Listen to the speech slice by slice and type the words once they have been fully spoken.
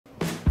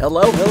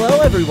Hello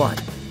everyone!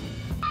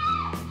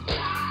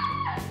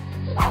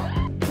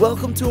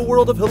 Welcome to a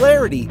world of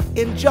hilarity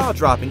and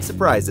jaw-dropping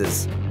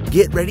surprises.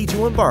 Get ready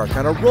to embark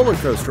on a roller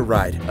coaster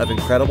ride of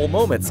incredible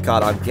moments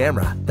caught on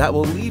camera that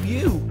will leave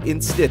you in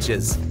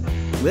stitches.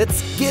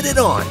 Let's get it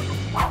on!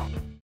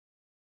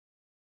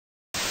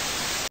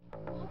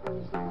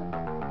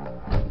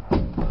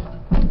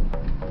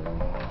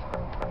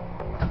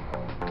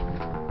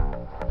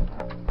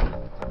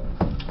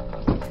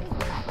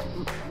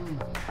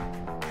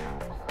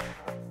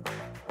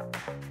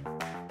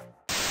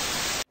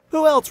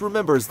 Who else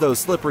remembers those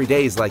slippery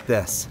days like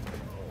this?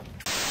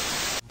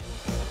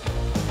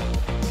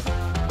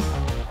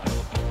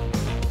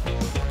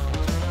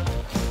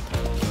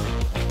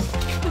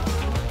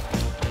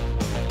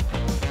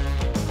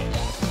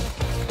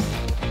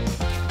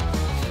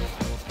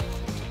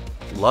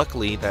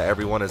 Luckily that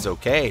everyone is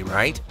okay,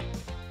 right?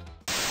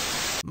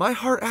 My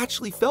heart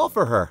actually fell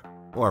for her,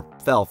 or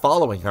fell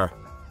following her.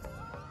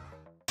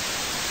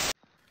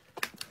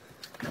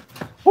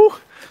 Whew.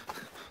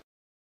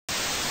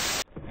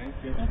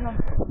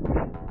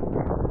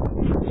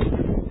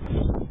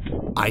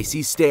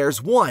 Icy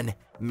Stairs 1,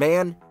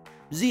 man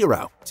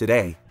 0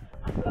 today.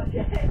 I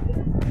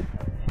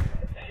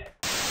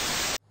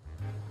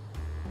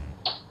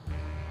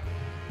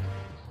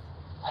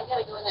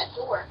gotta go in that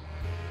door.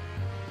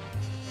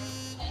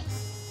 Okay.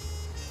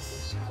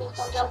 Please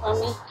don't jump on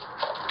me.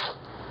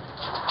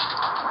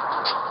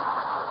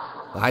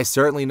 I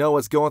certainly know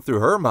what's going through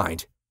her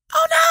mind.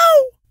 Oh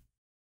no!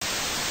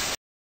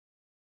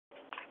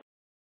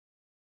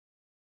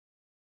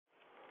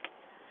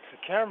 There's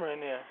a camera in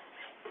there.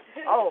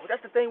 Oh,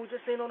 that's the thing we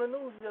just seen on the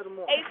news the other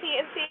morning.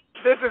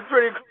 AT&T. This is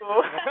pretty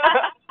cool.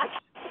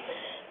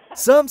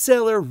 Some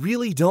sailor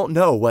really don't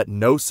know what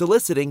no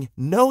soliciting,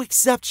 no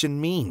exception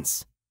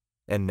means.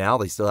 And now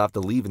they still have to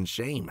leave in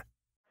shame.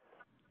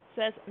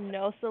 Says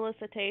no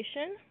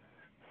solicitation.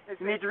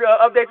 You need to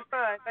update the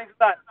sign. Thanks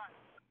a lot.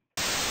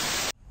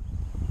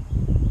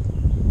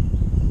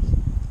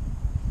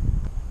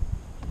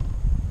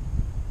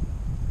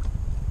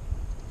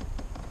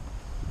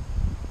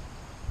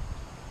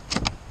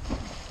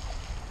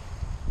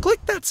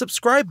 Click that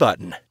subscribe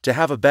button to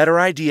have a better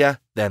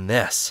idea than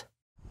this.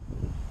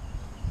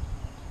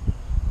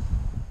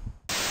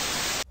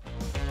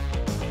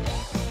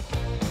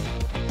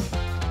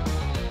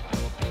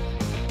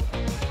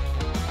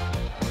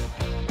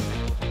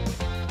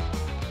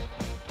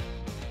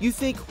 You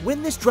think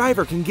when this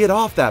driver can get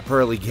off that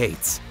pearly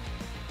gates?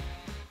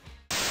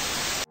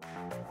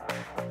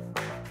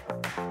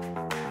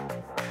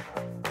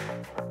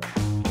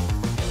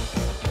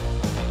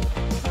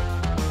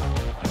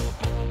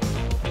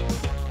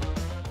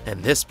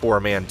 And this poor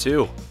man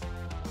too.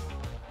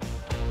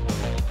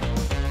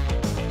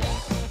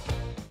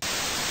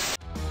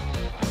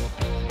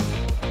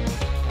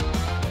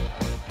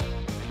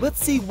 Let's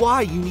see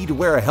why you need to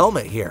wear a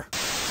helmet here.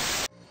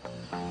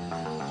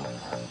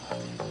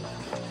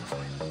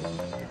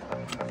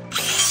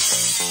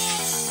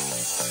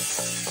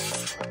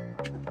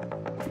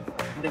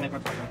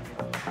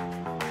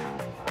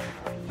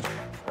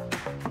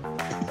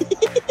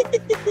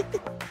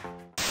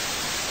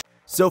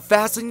 So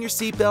fasten your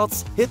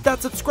seatbelts, hit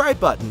that subscribe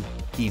button,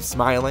 keep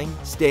smiling,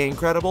 stay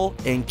incredible,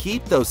 and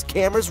keep those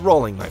cameras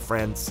rolling, my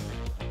friends.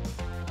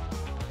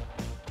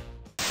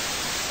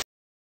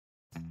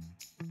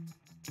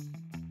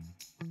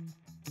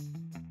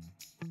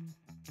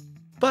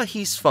 But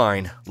he's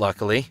fine,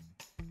 luckily.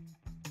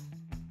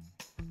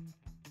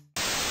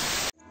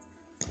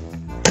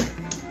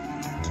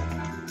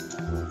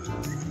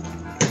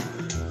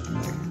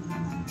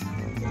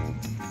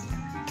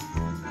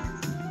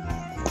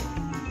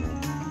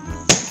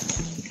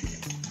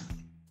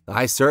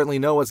 I certainly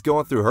know what's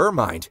going through her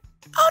mind.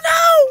 Oh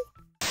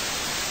no!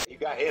 You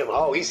got him.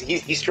 Oh,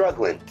 he's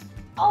struggling.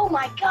 Oh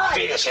my God!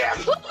 Finish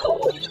him.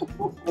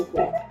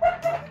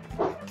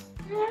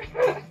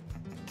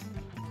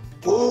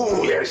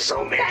 Ooh, there's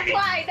so many. That's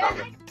why.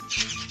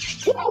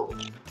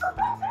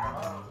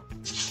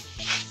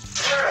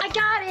 I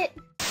got it.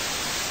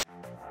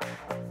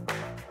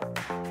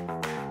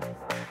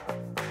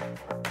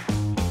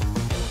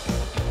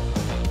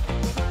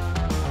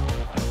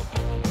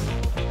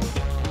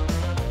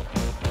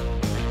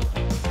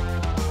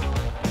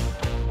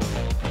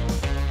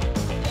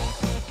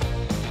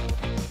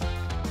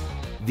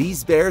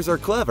 These bears are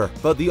clever,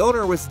 but the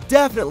owner was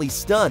definitely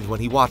stunned when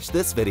he watched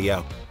this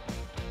video.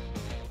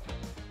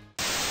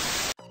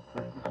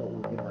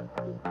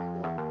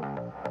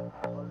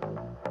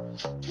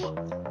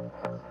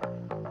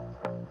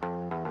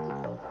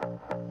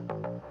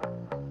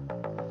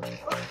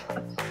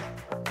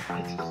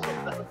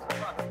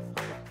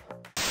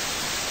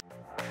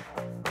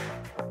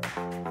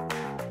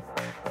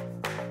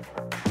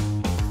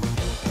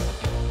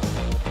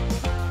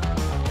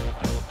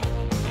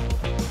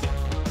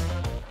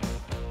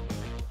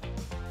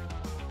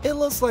 It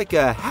looks like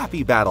a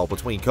happy battle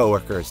between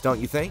coworkers, don't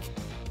you think?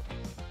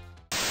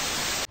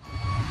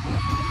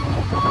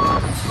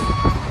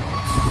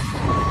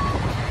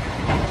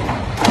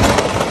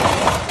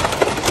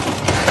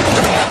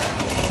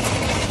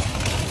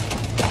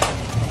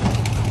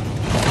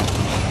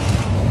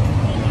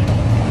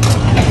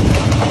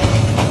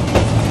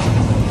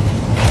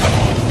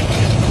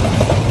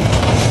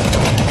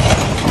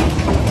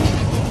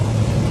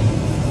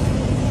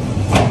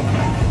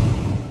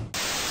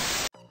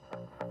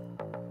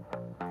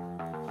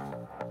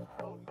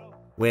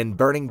 when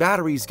burning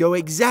batteries go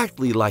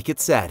exactly like it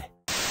said.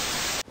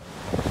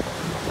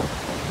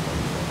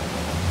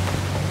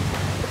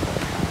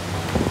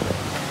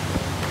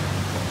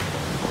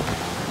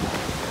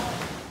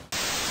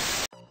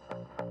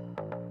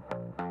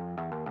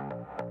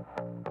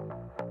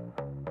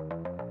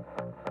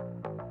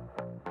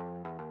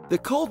 The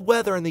cold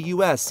weather in the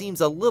US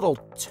seems a little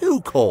too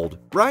cold,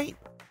 right?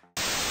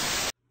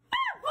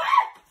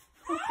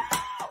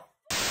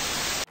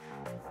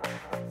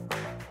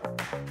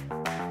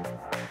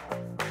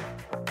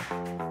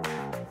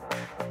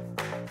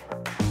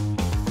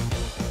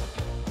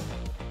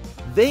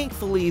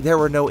 Thankfully, there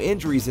were no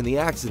injuries in the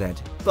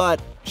accident,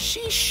 but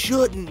she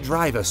shouldn't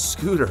drive a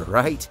scooter,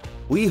 right?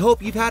 We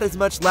hope you've had as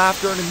much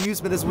laughter and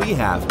amusement as we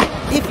have.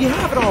 If you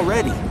haven't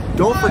already,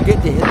 don't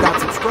forget to hit that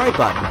subscribe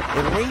button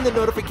and ring the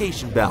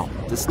notification bell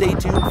to stay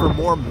tuned for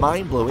more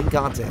mind-blowing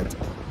content.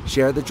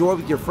 Share the joy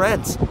with your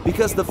friends,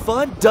 because the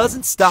fun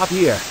doesn't stop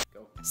here.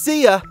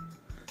 See ya!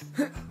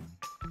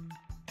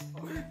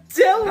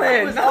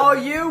 Dylan! Oh,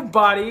 you,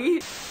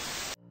 buddy!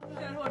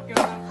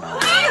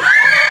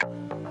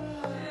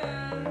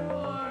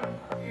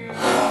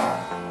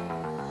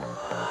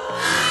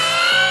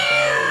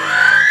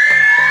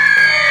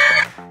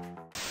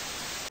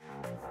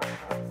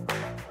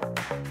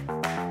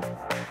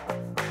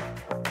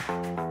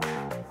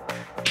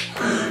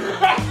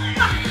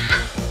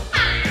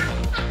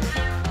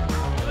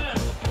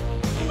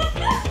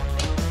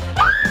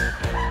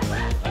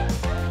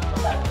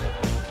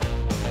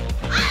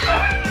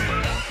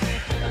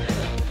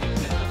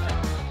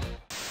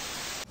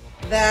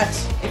 That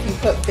if you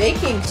put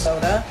baking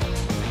soda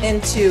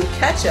into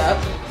ketchup.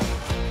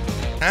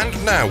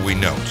 And now we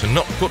know to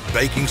not put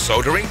baking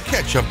soda in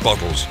ketchup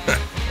bottles.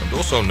 And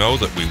also know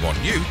that we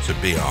want you to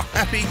be our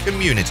happy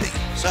community.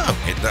 So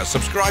hit that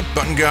subscribe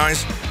button,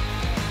 guys.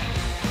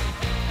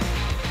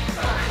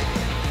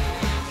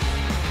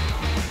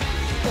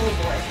 Oh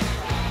boy.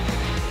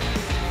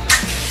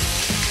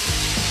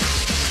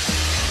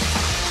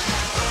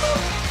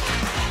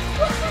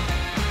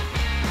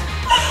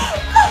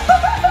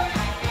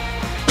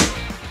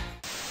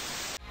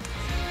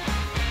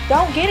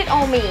 Don't get it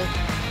on me.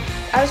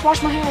 I just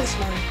washed my hair this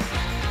morning.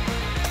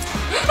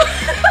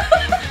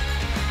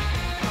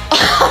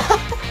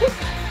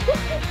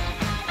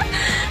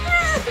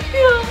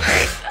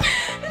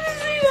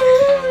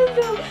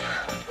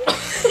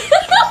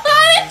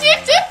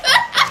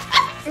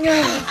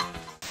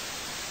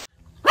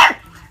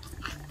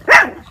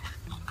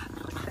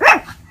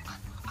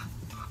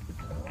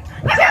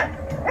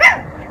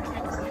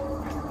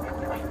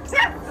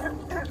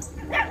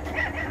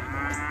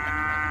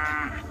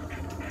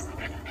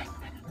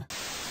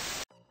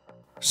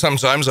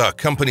 Sometimes our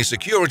company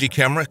security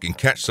camera can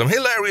catch some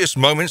hilarious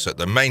moments that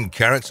the main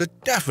character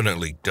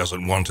definitely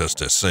doesn't want us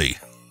to see.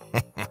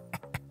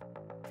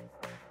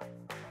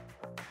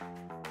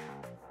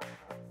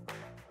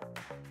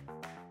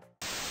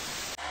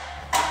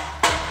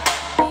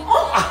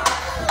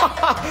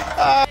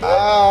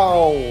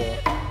 Ow!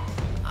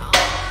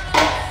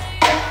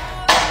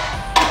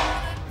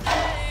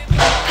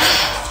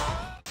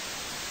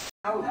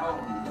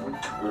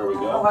 There we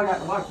go. Oh, I got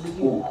the watch.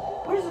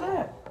 Where's it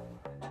at?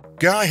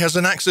 Guy has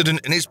an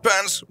accident in his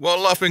pants while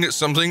laughing at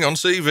something on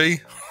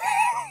TV.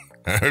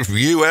 Have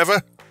you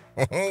ever?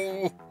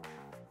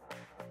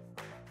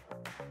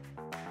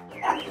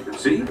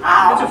 See? It's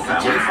a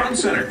family fun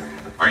center.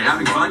 Are you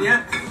having fun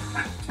yet?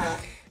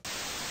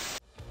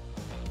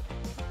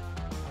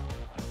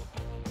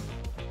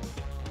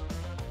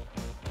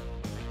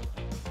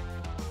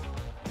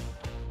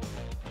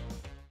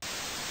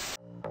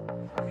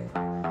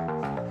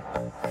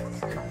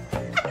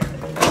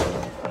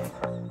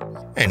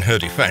 In her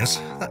defense,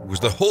 that was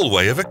the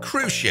hallway of a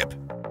cruise ship.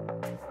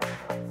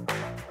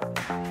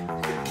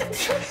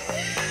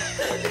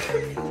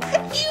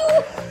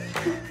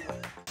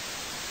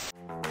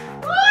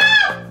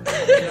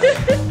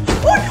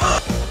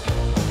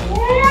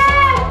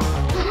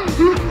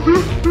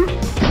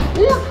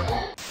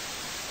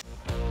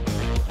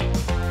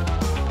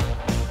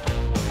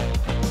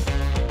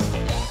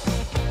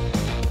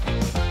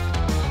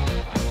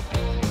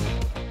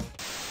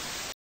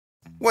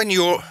 When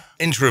you're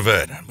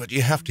introvert, but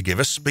you have to give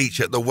a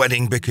speech at the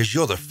wedding because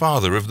you're the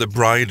father of the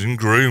bride and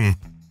groom.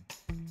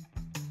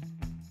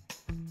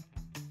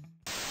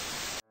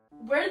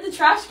 Where did the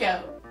trash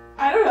go?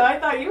 I don't know, I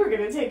thought you were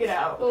gonna take it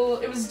out. Well,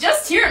 it was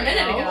just here a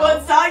minute ago. Well,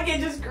 it's not like it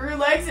just grew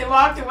legs and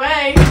walked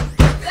away.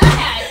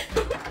 Dad!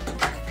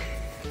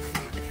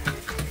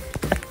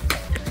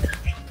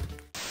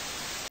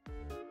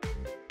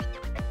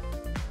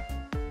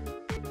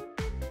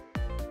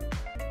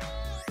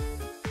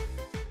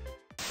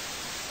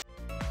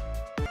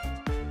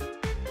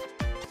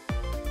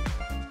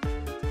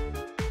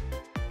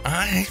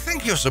 I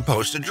think you're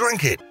supposed to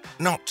drink it,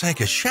 not take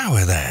a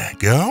shower there,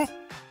 girl.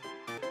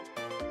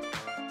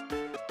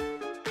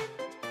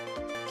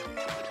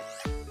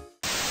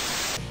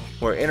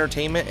 Where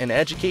entertainment and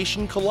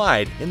education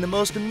collide in the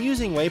most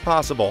amusing way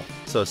possible.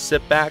 So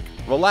sit back,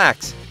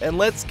 relax, and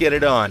let's get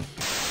it on.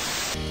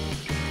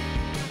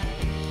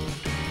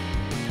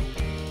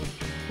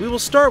 We will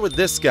start with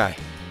this guy.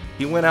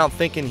 He went out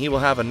thinking he will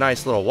have a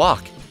nice little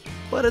walk,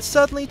 but it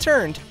suddenly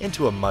turned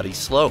into a muddy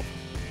slope.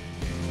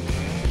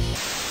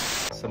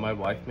 So my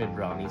wife made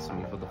brownies for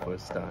me for the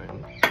first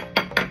time.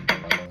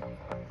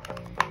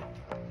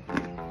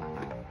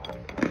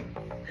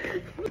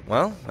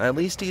 Well, at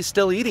least he's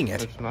still eating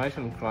it. It's nice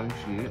and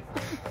crunchy.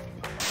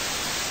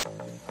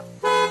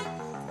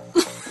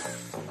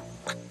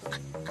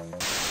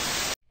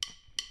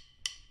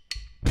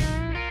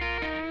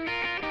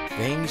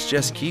 Things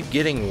just keep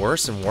getting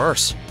worse and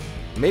worse.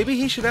 Maybe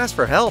he should ask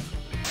for help.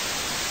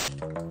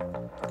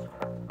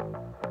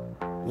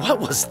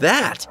 What was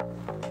that?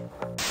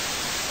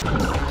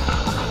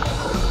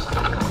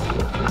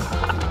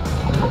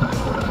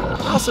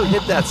 Also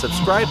hit that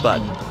subscribe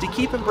button to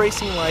keep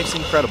embracing life's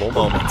incredible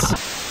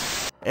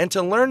moments. And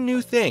to learn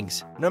new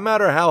things, no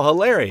matter how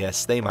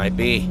hilarious they might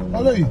be.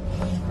 Olha aí.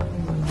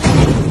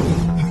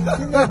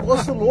 Que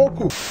negócio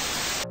louco.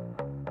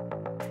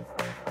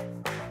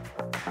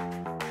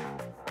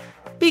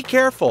 Be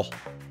careful.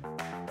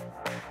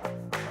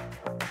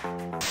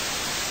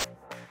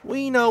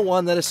 We know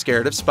one that is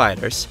scared of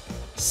spiders.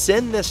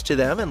 Send this to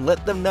them and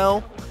let them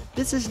know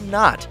this is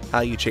not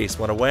how you chase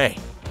one away.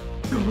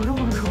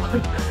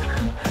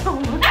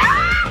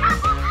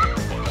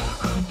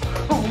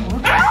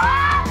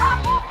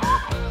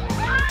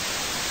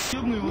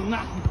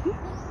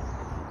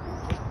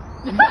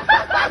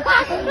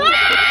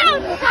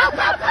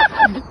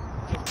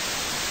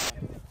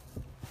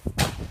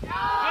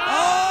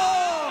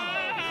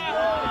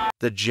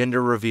 The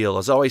gender reveal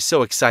is always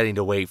so exciting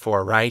to wait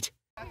for, right?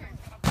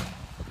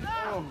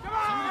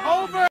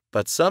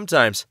 But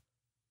sometimes,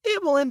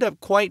 it will end up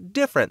quite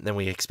different than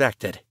we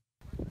expected.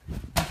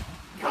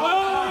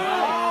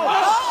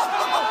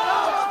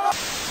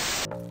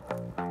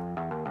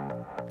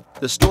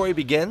 The story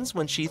begins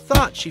when she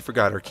thought she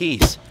forgot her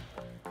keys.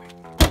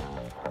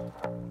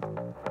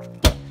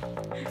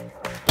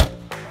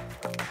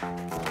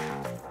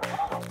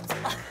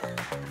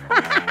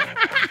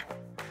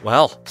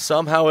 Well,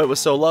 somehow it was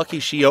so lucky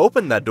she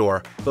opened that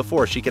door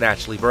before she could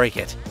actually break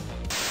it.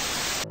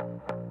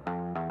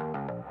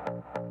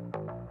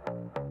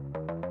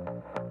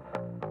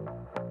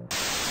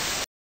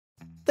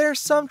 There's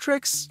some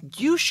tricks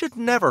you should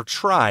never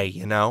try,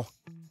 you know.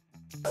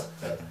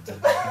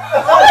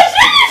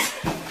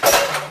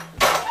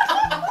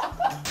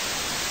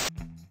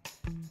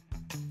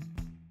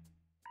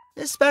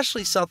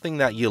 Especially something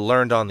that you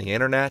learned on the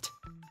internet.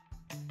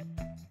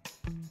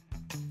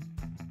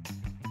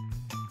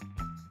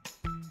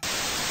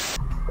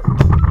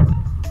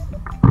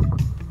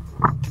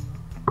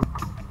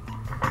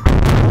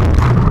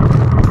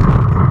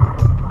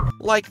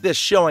 Like this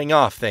showing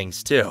off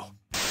things too.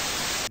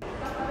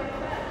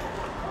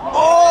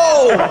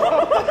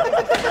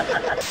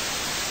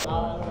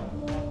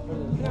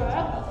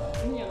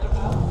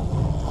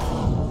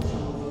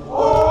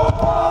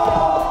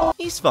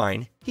 He's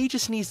fine. He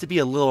just needs to be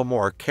a little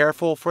more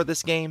careful for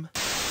this game.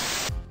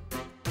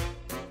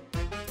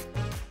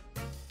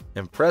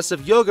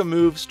 Impressive yoga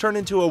moves turn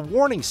into a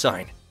warning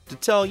sign to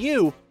tell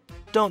you,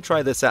 don't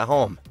try this at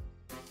home.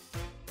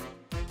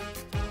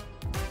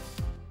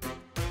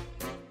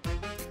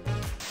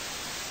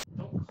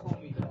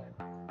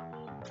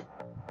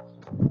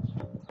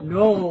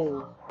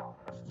 No.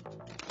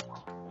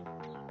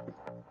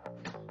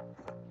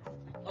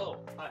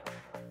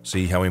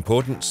 See how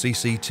important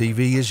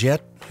CCTV is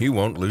yet? You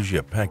won't lose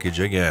your package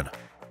again.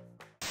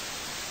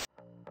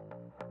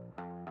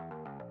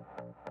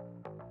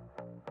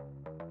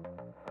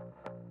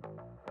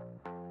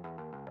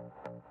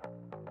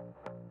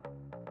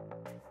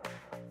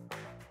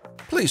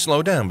 Please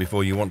slow down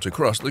before you want to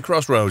cross the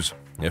crossroads.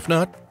 If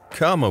not,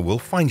 karma will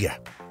find you.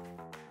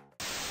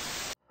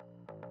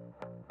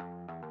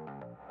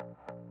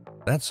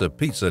 That's a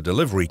pizza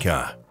delivery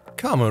car.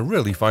 Karma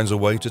really finds a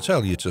way to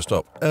tell you to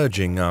stop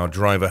urging our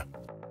driver.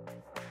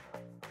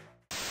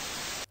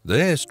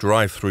 This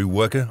drive-through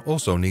worker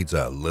also needs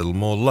a little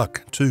more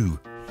luck, too.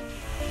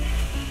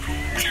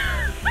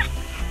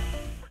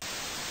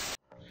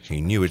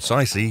 He knew it's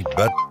icy,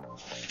 but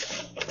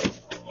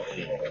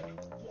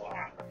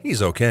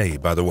he's okay,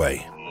 by the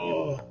way.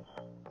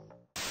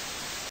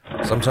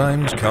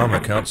 Sometimes karma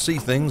can't see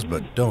things,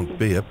 but don't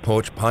be a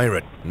porch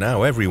pirate.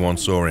 Now everyone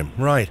saw him,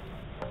 right?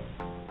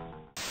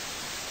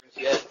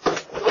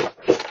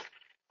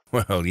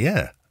 Well,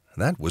 yeah,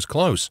 that was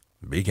close.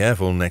 Be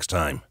careful next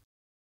time.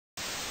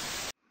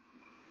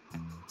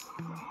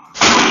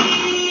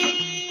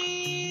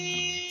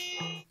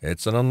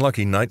 It's an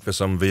unlucky night for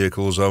some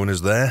vehicles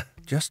owners there.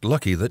 Just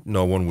lucky that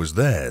no one was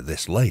there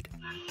this late.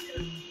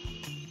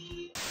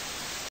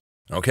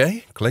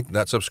 Okay, click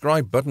that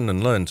subscribe button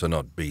and learn to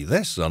not be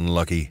this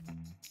unlucky.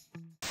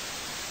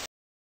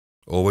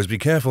 Always be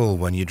careful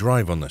when you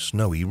drive on the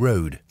snowy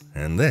road,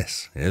 and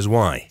this is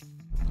why.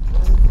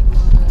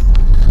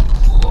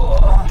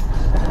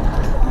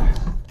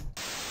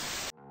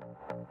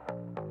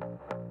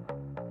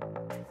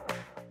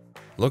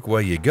 Look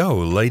where you go,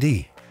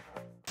 lady.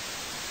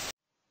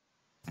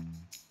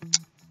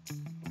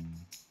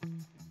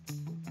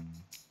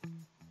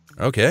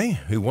 Okay,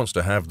 who wants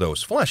to have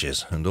those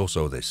flashes and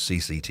also this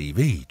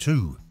CCTV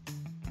too?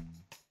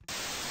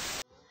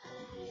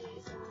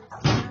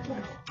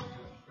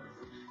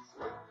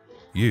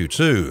 You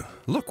too.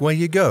 Look where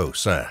you go,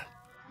 sir.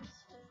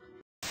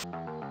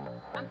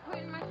 I'm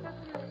putting myself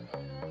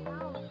in the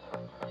house.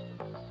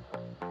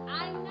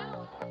 I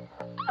know.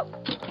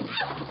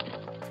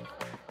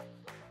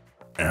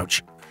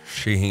 Ouch.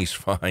 She's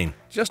fine.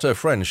 Just her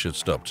friends should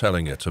stop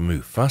telling her to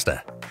move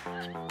faster.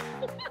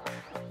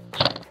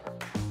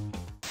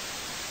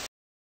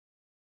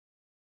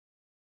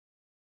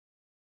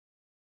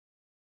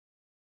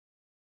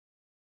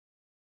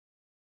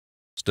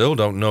 Still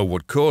don't know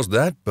what caused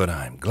that, but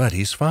I'm glad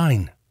he's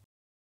fine.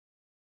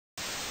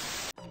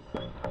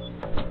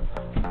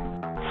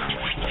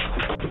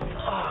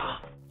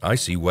 I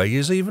see way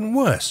is even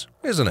worse,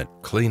 isn't it?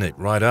 Clean it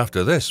right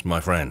after this, my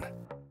friend.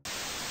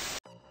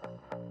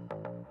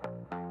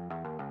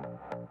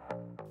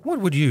 What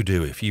would you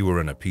do if you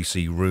were in a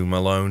PC room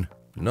alone?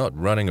 Not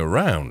running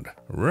around,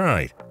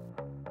 right?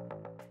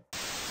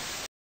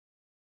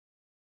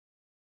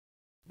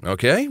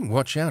 Okay,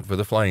 watch out for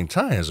the flying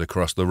tires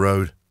across the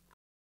road.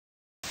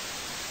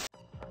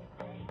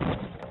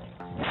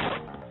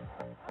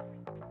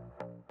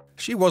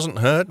 She wasn't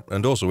hurt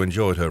and also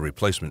enjoyed her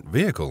replacement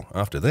vehicle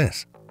after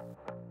this.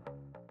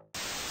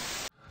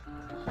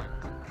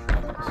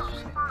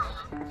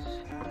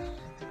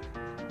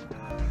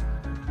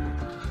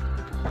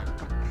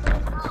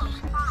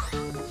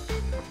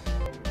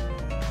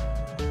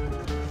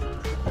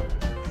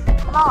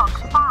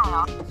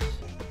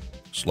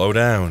 Slow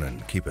down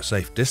and keep a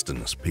safe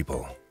distance,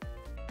 people.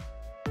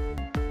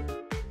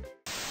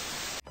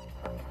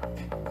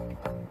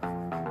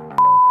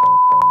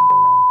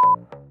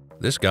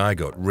 This guy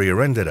got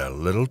rear-ended a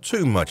little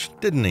too much,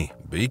 didn't he?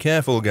 Be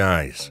careful,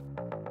 guys.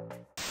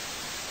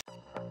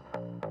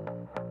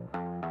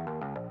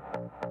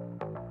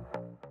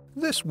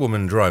 This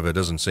woman driver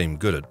doesn't seem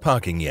good at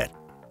parking yet.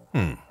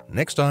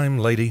 Next time,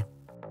 lady.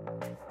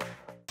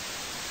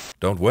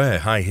 Don't wear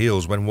high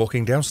heels when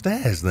walking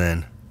downstairs,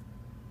 then.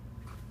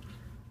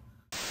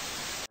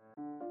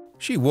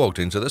 She walked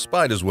into the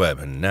spider's web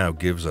and now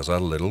gives us a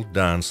little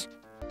dance.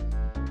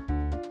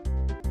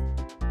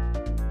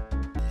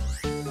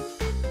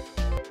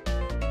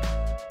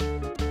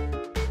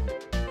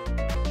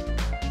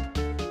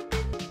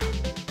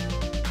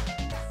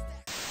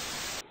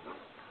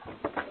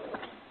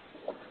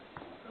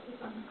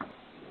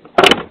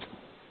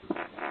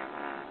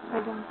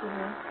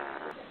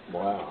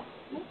 Wow.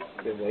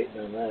 Been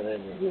waiting on that,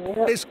 haven't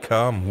you? This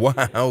calm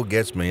wow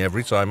gets me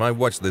every time I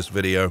watch this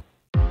video.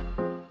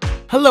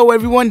 Hello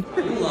everyone!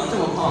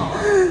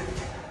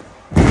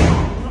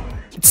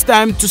 It's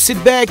time to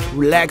sit back,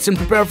 relax and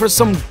prepare for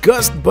some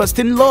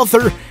gust-busting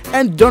laughter,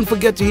 and don't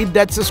forget to hit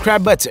that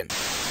subscribe button.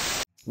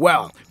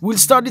 Well, we'll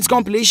start this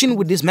compilation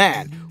with this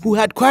man, who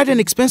had quite an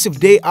expensive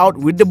day out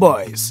with the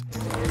boys.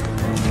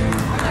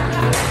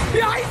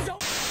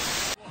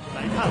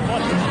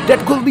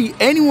 That could be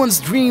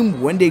anyone's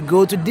dream when they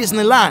go to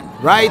Disneyland,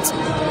 right?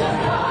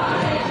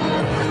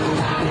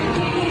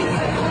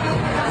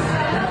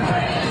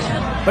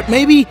 But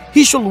maybe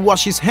he should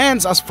wash his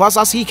hands as fast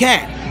as he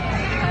can.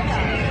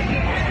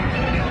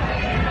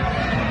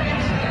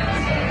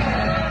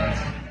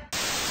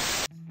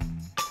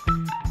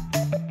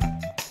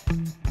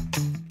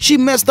 She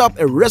messed up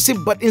a recipe,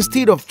 but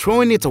instead of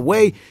throwing it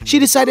away, she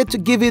decided to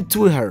give it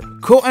to her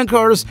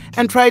co-anchors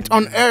and try it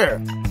on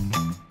air.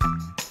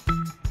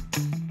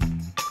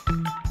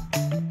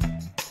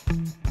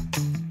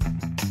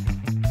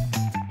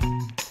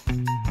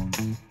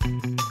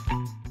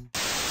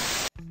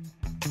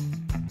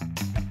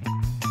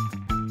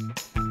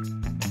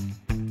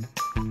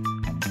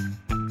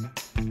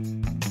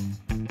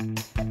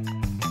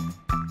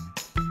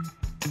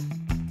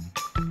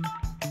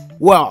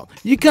 Well,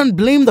 you can't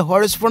blame the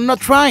horse for not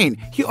trying.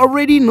 He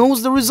already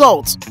knows the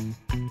results.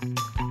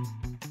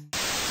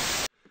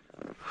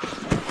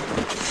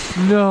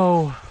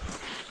 No.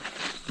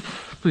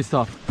 Please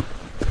stop.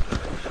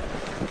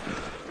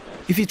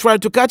 If he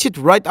tried to catch it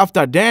right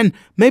after then,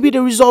 maybe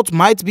the results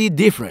might be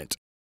different.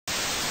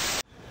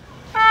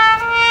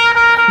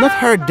 Not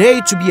her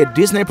day to be a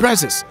Disney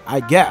princess, I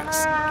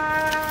guess.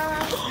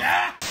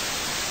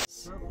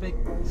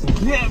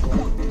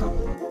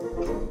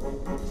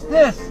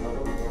 This!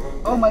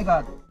 Oh my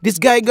god. This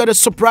guy got a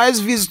surprise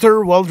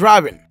visitor while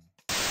driving.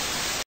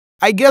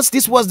 I guess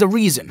this was the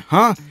reason,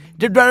 huh?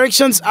 The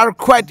directions are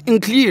quite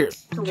unclear.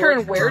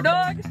 Turn where,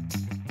 dog?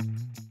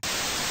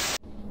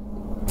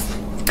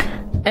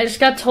 I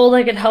just got told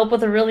I could help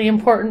with a really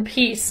important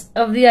piece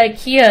of the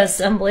IKEA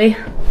assembly.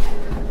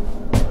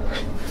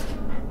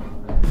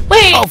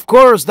 Wait! Of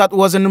course, that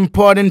was an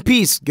important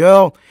piece,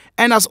 girl.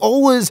 And as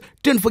always,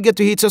 don't forget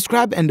to hit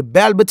subscribe and the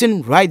bell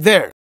button right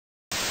there.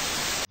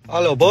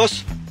 Hello,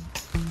 boss.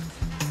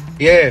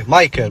 Yeah,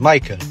 Michael.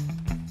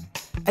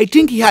 I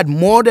think he had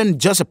more than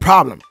just a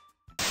problem.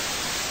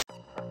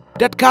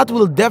 That cat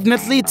will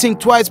definitely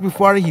think twice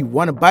before he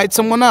wanna bite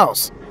someone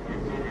else.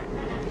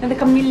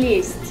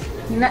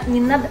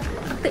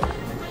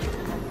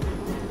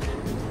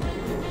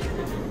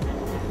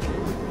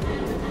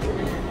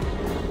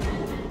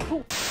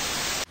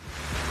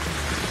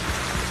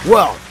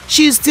 Well,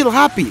 she's still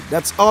happy.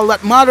 That's all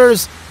that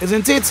matters,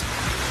 isn't it?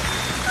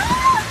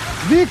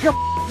 Vika,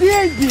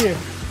 деньги!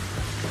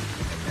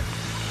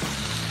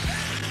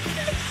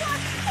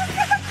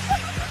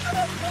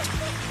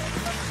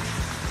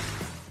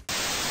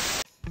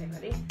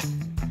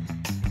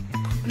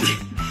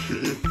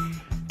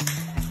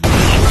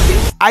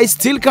 I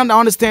still can't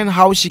understand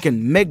how she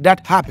can make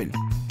that happen.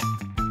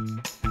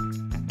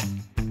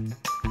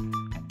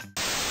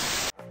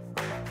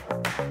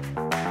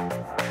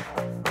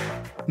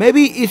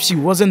 Maybe if she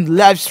wasn't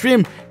live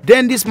streamed,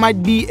 then this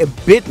might be a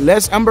bit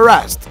less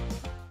embarrassed.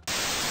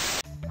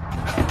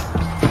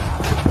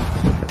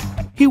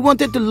 He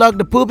wanted to lock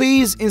the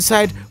puppies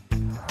inside,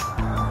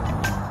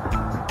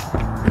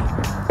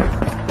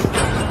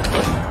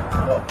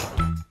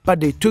 but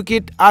they took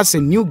it as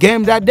a new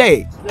game that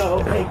day.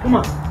 Yo, hey, come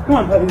on,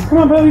 puppies, come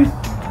on, puppies,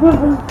 come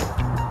on, puppies.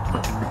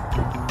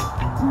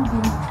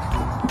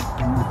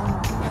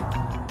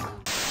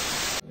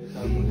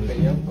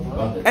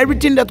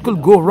 Everything that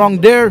could go wrong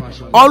there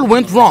all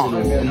went wrong.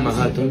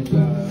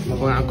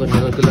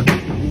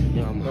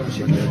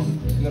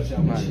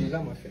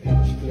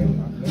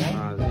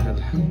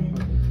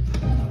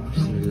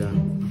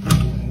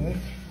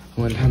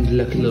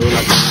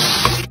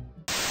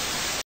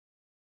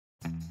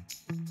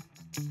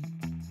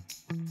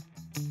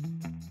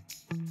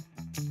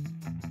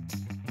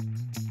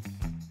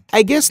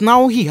 I guess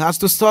now he has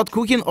to start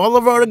cooking all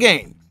over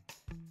again.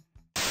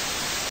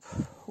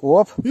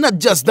 Whoop. Not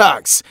just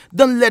dogs.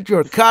 Don't let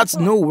your cats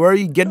know where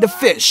you get the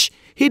fish.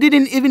 He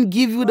didn't even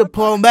give you the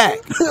paw back.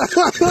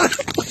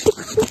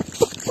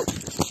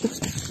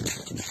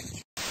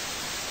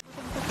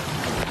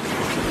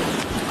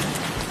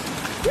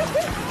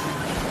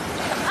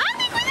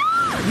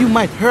 You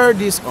might hear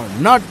this or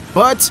not,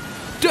 but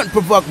don't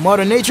provoke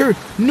Mother Nature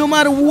no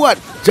matter what.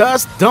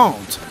 Just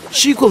don't.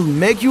 She could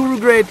make you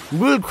regret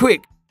real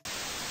quick.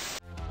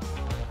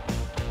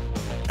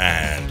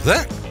 And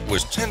that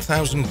was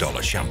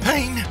 $10,000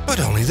 champagne, but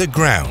only the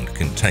ground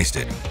can taste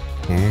it.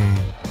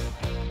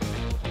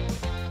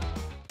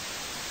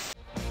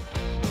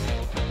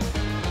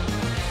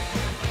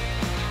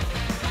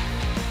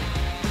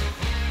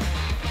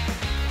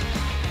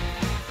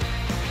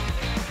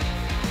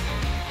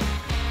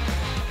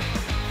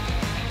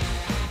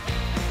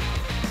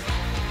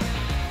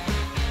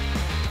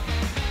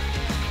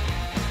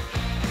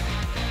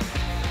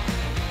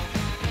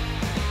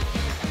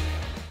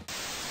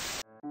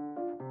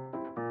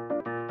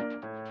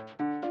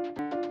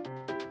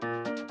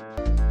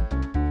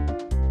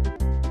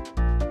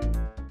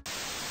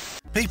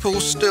 People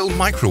still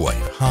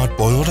microwave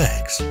hard-boiled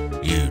eggs.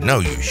 You know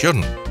you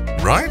shouldn't,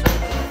 right?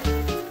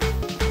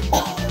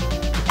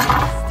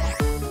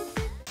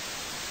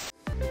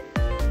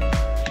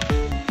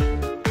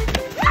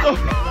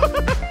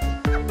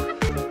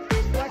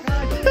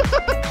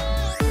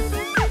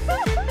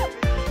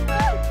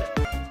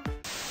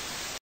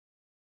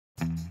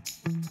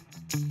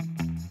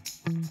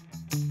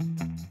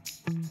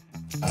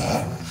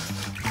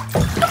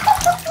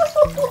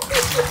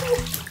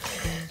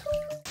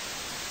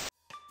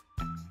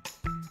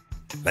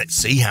 Let's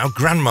see how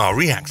Grandma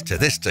reacts to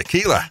this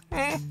tequila.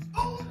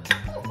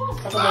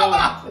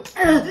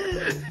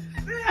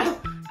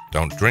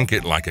 Don't drink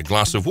it like a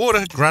glass of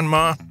water,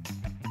 Grandma.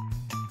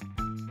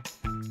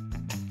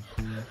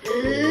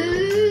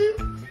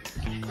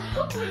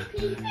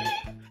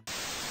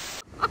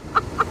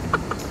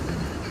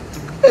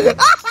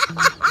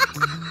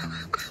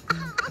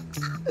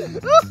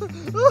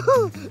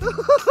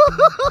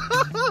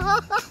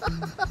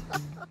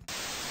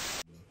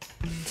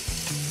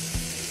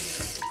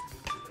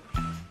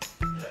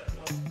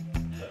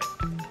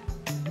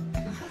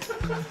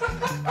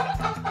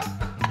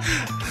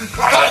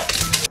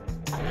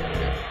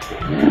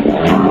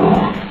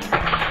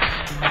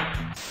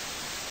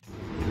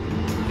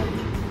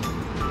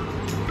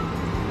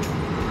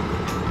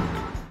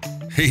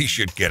 He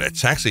should get a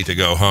taxi to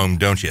go home,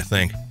 don't you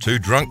think? Too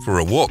drunk for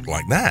a walk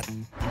like that.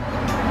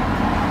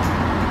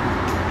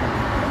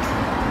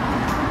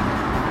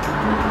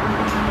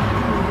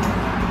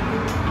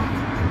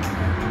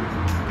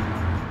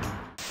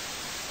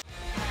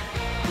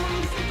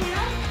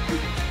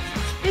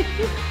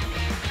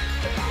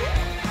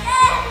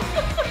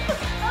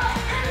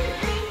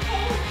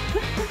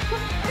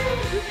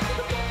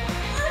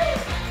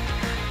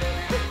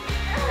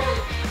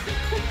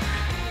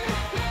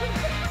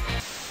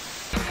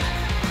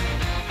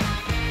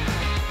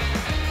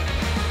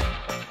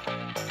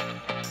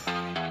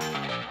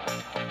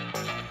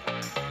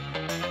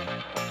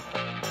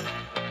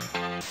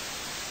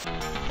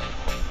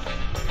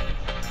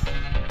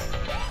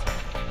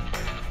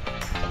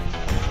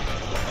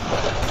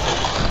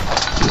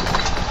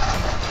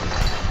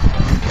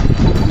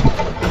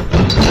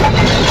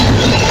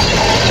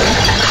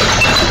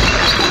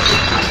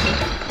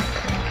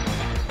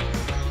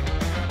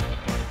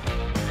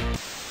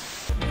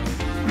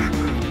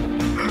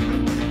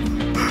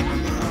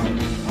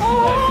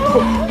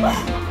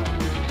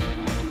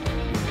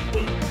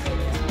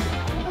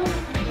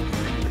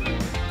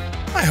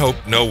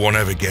 no one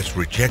ever gets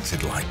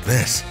rejected like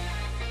this.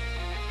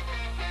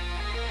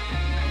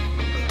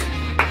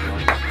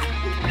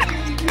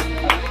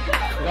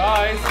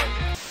 Guys.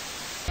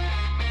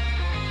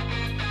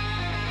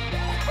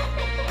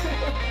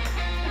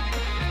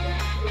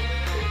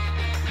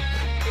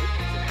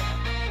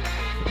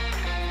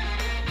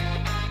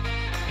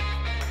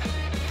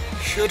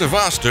 Should have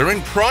asked her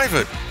in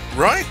private,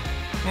 right?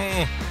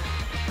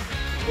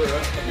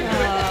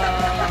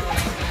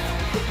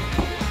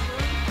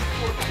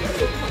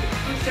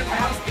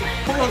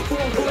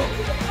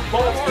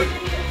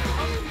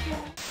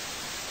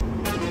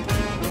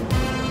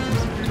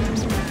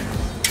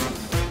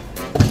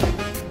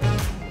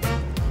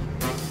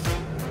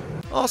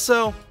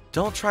 Also,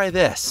 don't try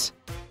this.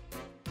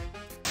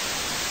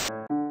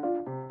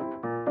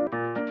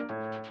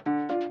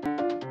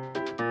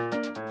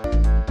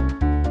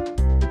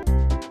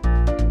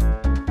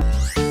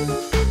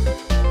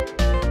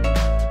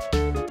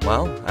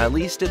 Well, at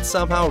least it's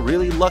somehow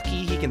really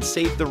lucky he can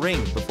save the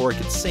ring before it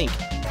could sink.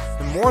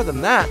 And more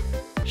than that,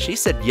 she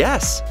said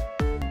yes.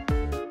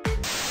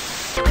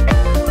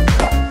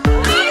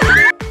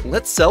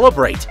 Let's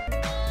celebrate.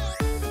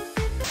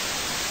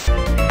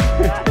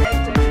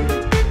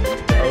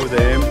 Oh,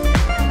 them.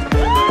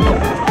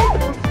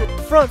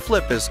 Front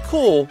flip is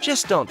cool,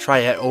 just don't try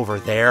it over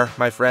there,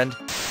 my friend.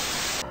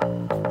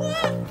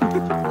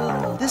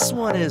 This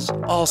one is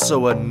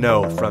also a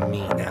no from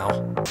me now.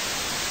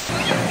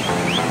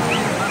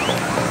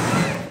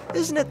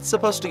 Isn't it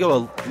supposed to go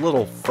a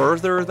little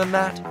further than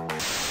that?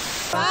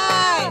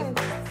 5,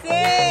 6, 7.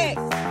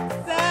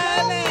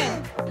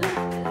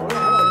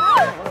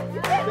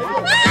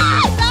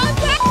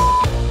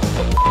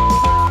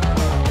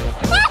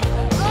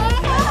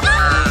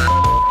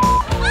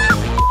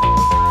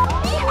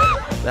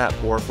 That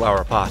poor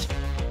flower pot.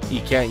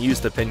 He can't use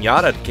the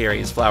piñata to carry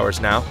his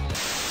flowers now.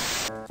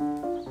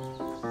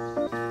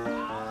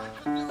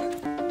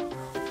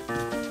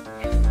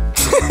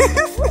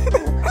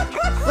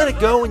 Let it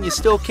go when you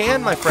still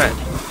can, my friend.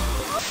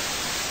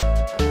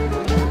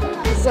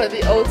 It's like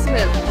the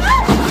ultimate.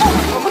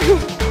 Oh my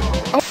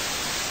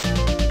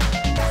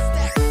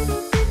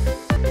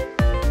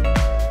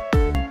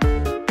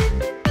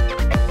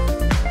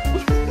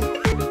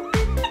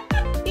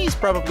god. He's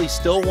probably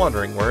still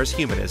wondering where his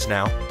human is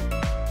now.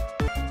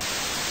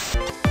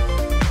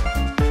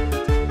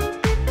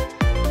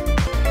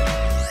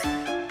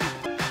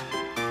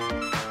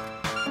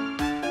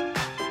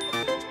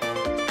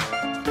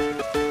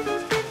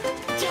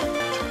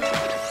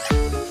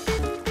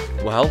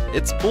 Well,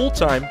 it's pool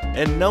time,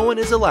 and no one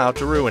is allowed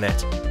to ruin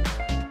it.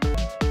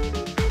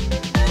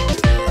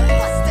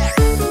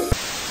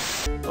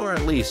 Or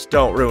at least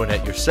don't ruin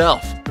it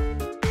yourself.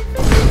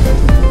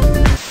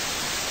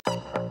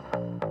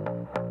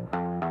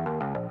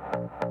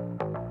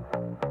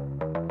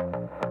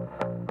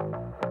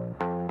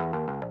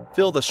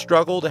 Feel the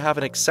struggle to have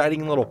an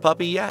exciting little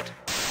puppy yet?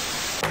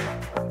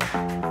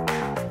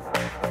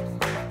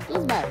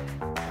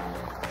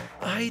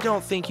 I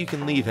don't think you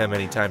can leave him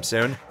anytime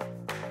soon.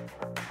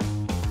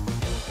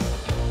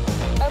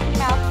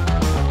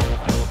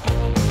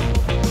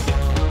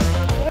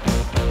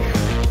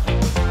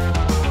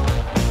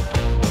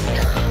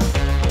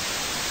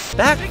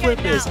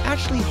 Backflip is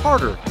actually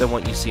harder than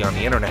what you see on the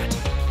internet.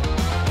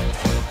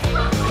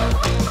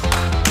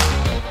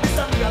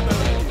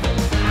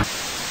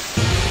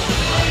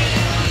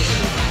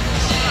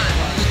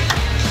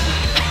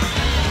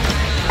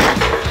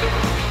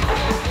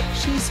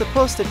 She's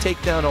supposed to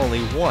take down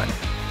only one,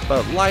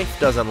 but life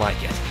doesn't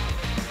like it.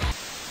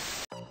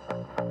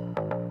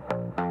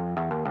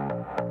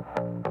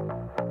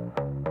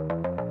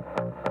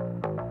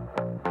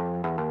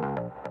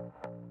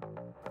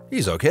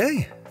 He's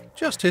okay.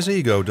 Just his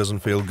ego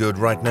doesn't feel good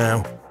right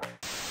now.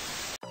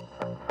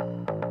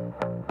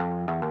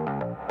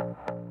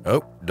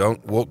 Oh,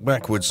 don't walk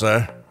backwards,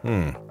 sir.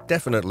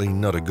 Definitely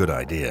not a good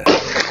idea.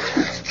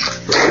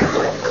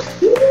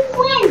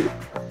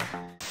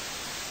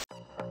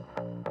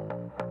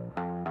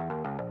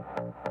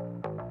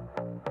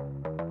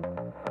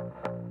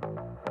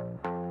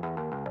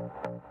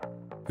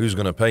 Who's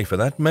gonna pay for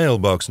that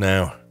mailbox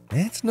now?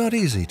 It's not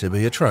easy to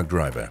be a truck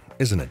driver,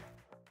 isn't it?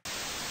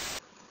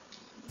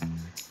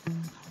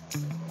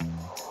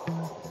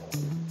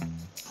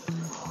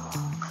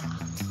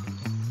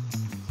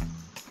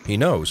 He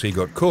knows he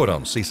got caught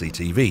on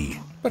CCTV,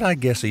 but I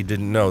guess he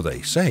didn't know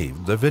they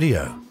saved the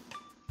video.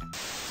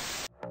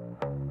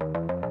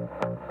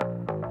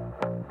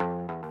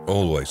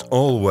 Always,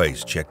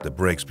 always check the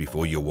brakes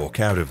before you walk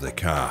out of the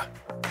car.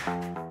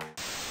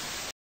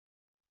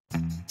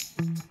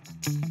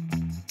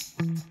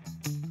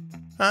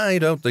 I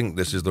don't think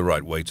this is the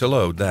right way to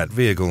load that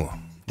vehicle.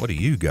 What do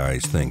you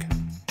guys think?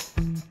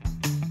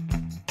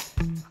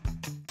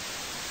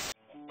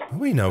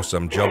 We know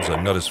some jobs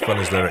are not as fun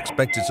as they're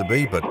expected to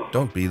be, but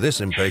don't be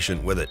this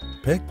impatient with it.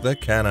 Pick the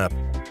can up.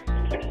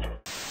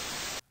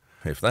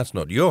 If that's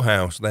not your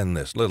house, then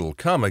this little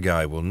karma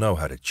guy will know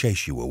how to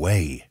chase you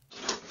away.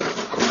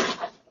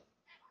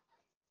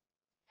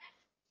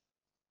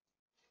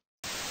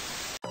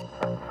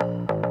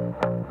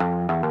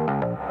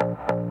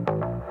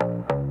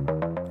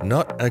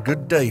 not a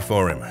good day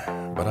for him,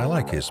 but I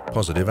like his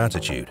positive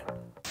attitude.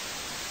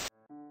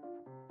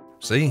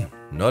 See,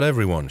 not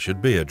everyone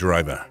should be a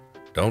driver.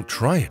 Don't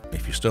try it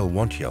if you still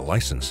want your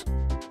license.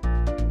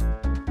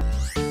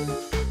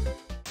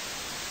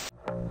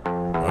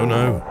 Oh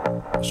no,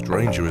 a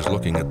stranger is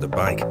looking at the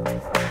bike.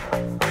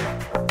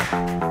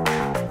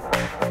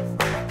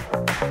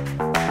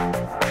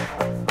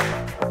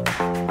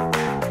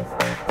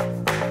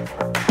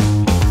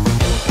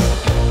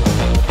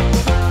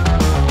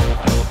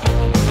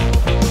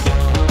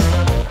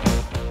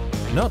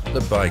 Not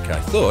the bike I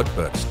thought,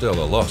 but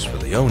still a loss for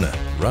the owner,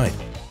 right?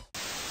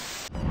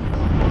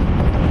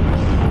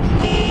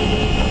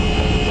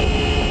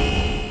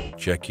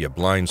 Check your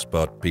blind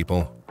spot,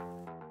 people.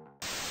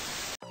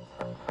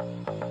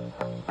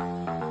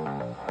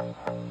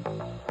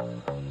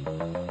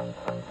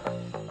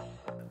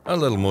 A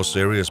little more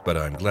serious, but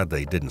I'm glad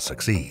they didn't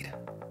succeed.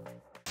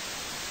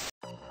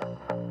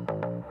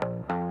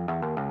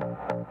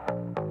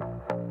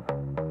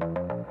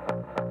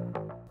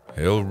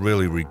 He'll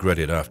really regret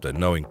it after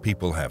knowing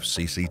people have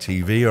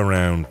CCTV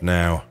around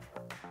now.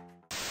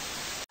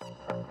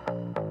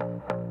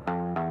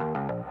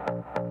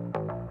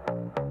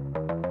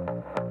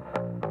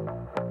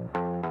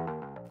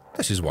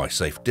 This is why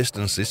safe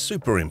distance is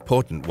super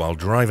important while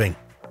driving.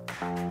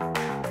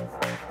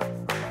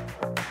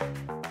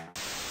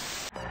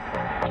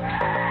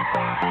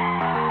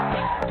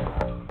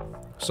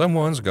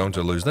 Someone's going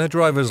to lose their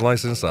driver's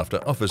license after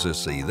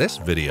officers see this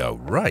video,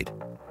 right?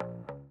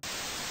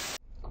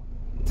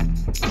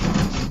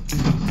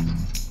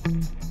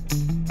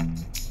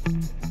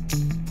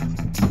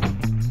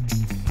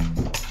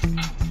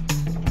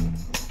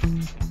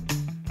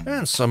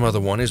 And some other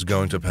one is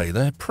going to pay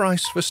their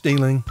price for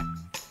stealing.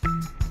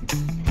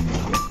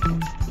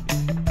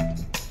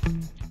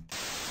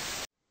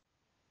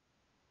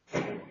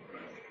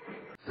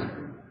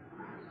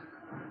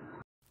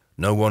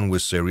 No one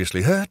was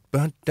seriously hurt,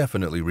 but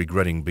definitely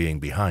regretting being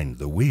behind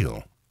the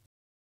wheel.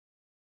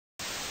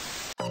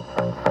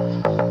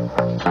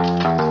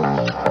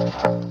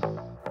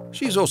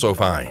 She's also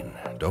fine,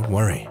 don't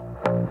worry.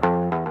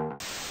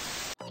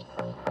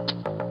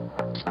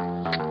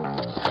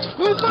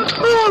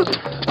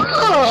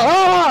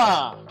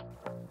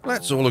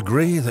 Let's all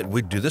agree that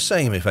we'd do the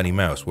same if any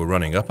mouse were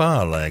running up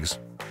our legs.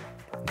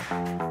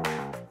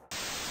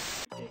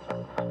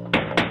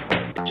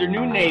 It's your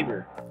new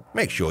neighbor.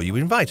 Make sure you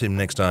invite him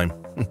next time.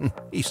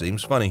 He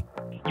seems funny.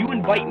 You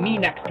invite me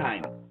next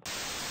time.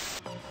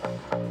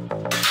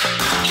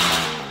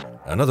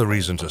 Another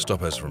reason to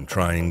stop us from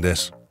trying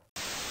this.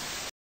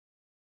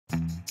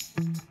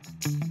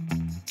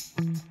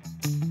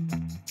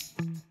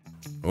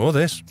 Or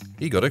this.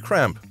 He got a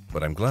cramp,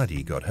 but I'm glad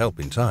he got help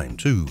in time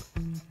too.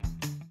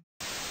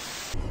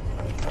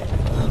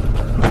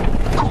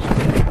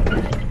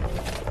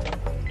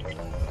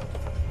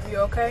 Are you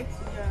okay?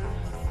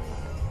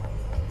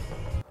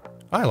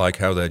 I like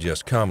how they're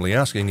just calmly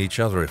asking each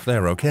other if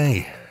they're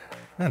okay,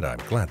 and I'm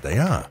glad they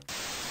are.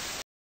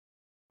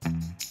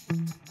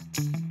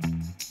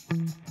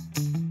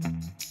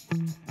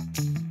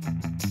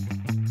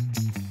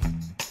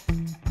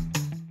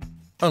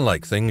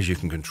 Unlike things you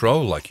can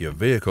control, like your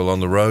vehicle on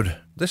the road,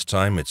 this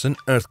time it's an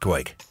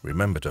earthquake.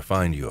 Remember to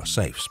find your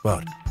safe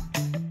spot.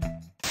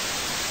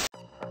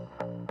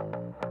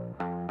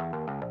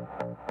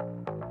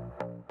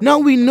 Now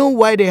we know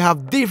why they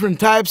have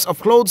different types of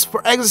clothes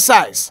for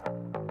exercise.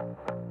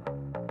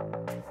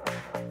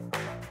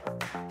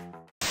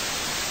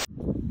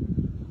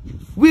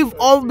 We've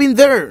all been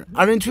there,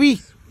 aren't we?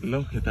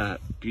 Look at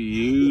that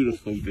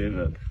beautiful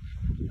divot.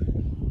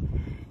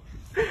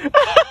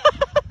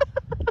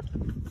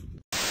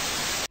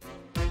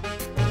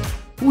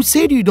 Who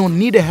said you don't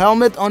need a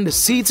helmet on the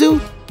C2?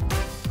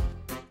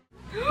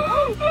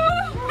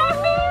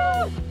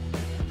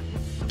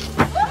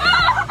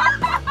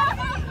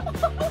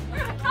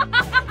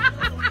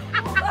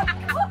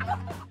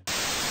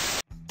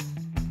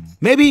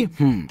 Maybe,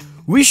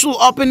 we should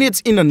open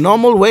it in a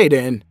normal way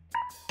then.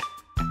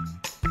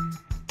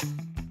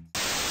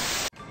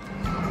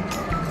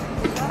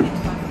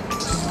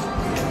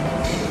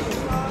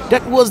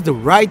 That was the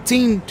right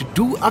thing to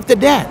do after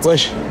that.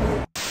 Push.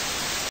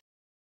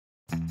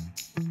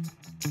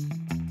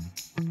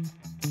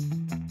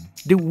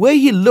 The way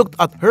he looked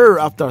at her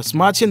after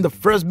smashing the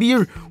first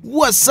beer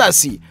was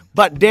sassy,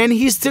 but then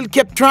he still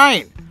kept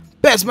trying.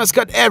 Best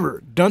mascot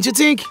ever, don't you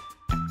think?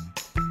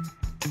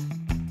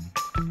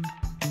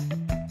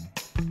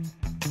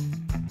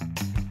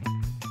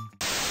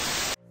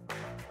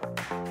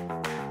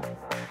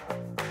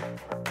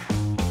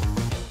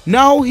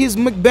 Now his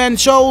mukbang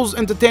shows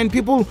entertain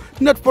people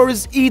not for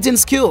his eating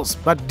skills,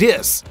 but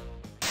this.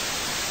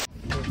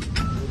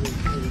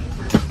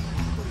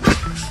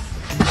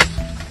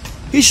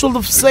 He should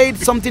have said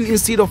something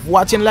instead of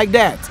watching like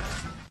that.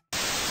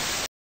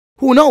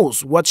 Who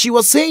knows what she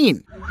was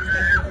saying?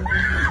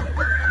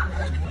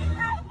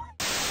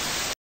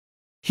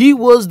 He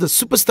was the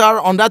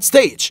superstar on that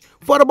stage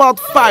for about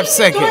 5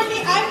 seconds.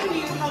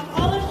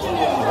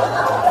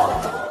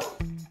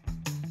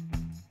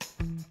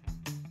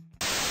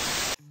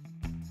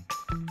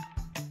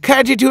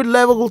 Gratitude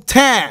level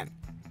 10.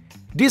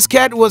 This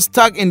cat was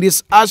stuck in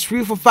this ash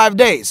tree for 5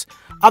 days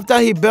after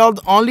he bailed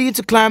only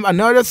to climb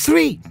another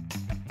 3.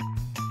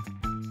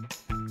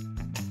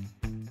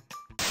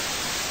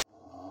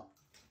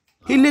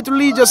 He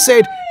literally just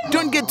said,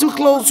 "Don't get too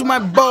close to my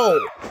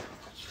bowl."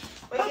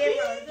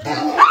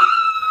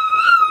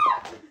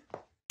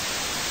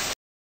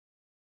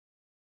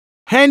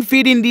 Hand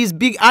feeding these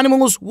big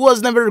animals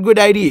was never a good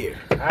idea.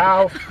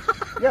 Ow.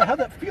 Yeah, how'd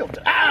that feel?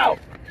 Ow.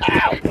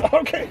 Ow.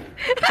 Okay.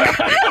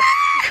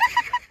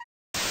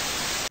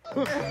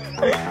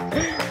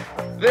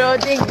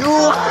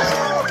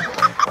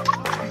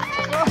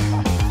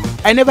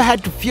 I never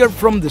had to fear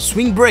from the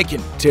swing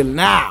breaking till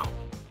now.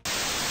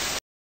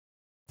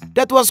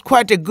 That was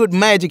quite a good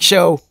magic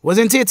show,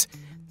 wasn't it?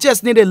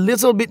 Just need a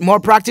little bit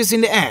more practice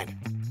in the end.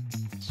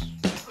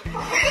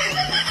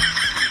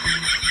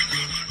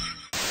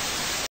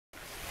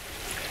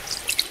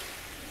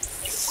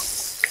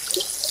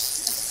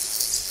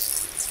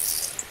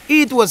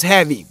 It was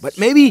heavy, but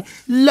maybe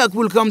luck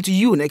will come to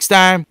you next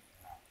time.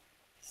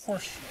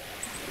 It's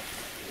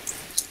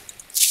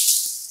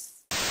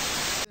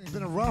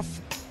been a rough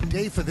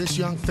day for this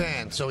young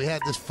fan, so he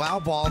had this foul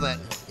ball that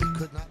he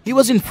could not. He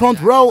was in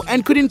front row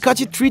and couldn't catch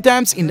it 3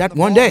 times in that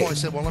one day. I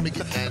said, well, let me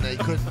get, and they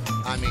could,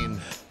 I mean.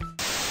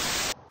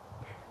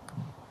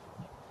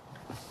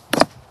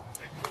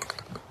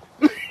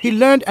 He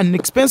learned an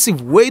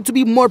expensive way to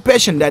be more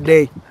patient that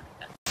day.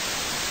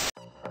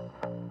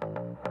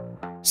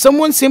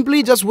 Someone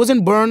simply just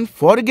wasn't born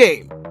for the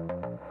game.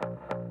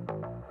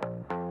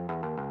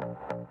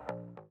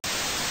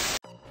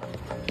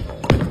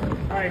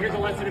 Alright, here's a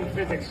lesson in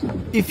physics.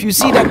 If you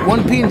see that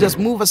one pin just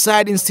move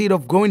aside instead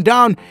of going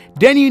down,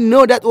 then you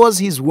know that was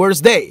his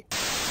worst day.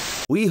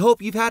 We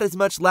hope you've had as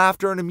much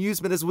laughter and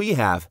amusement as we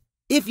have.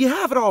 If you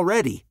haven't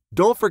already,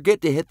 don't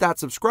forget to hit that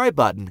subscribe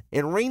button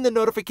and ring the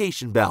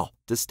notification bell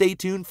to stay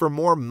tuned for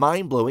more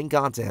mind-blowing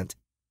content.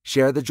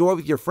 Share the joy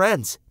with your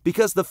friends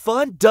because the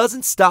fun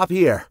doesn't stop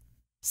here.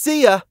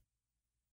 See ya!